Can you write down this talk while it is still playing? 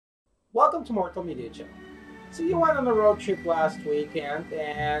Welcome to Mortal Media Channel. So you went on a road trip last weekend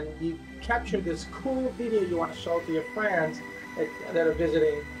and you captured this cool video you want to show to your friends that are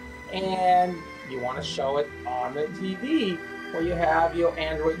visiting, and you want to show it on the TV where you have your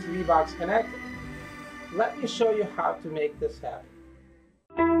Android TV box connected. Let me show you how to make this happen.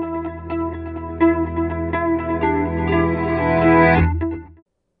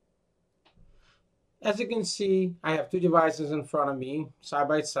 As you can see, I have two devices in front of me, side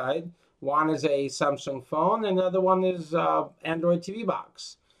by side. One is a Samsung phone, and the other one is Android TV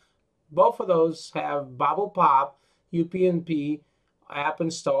box. Both of those have Bubble Pop UPnP app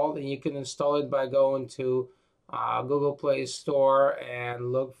installed, and you can install it by going to Google Play Store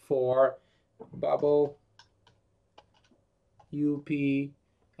and look for Bubble UP,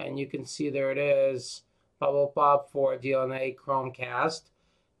 and you can see there it is, Bubble Pop for DLNA Chromecast.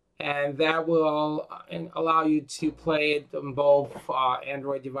 And that will allow you to play it on both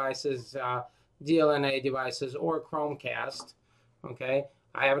Android devices, DLNA devices, or Chromecast. Okay,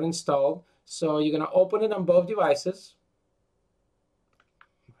 I have it installed. So you're going to open it on both devices,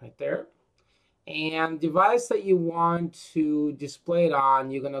 right there. And device that you want to display it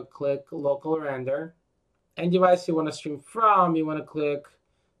on, you're going to click local render. And device you want to stream from, you want to click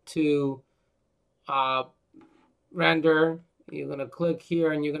to render. You're going to click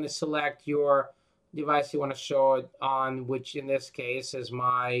here and you're going to select your device you want to show it on, which in this case is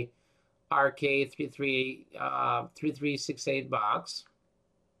my RK3368 box.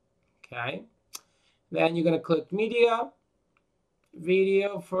 Okay. Then you're going to click media,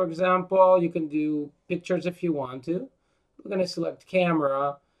 video, for example. You can do pictures if you want to. We're going to select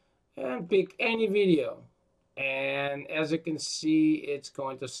camera and pick any video. And as you can see, it's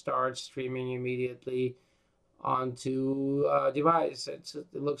going to start streaming immediately onto a device. It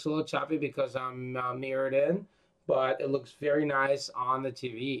looks a little choppy because I'm mirrored in, but it looks very nice on the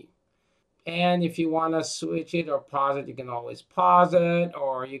TV. And if you want to switch it or pause it, you can always pause it,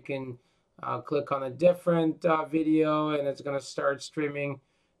 or you can click on a different video and it's going to start streaming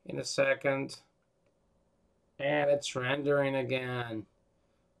in a second. And it's rendering again.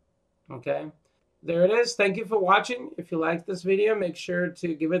 Okay. There it is. Thank you for watching. If you liked this video, make sure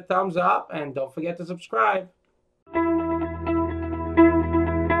to give it a thumbs up and don't forget to subscribe.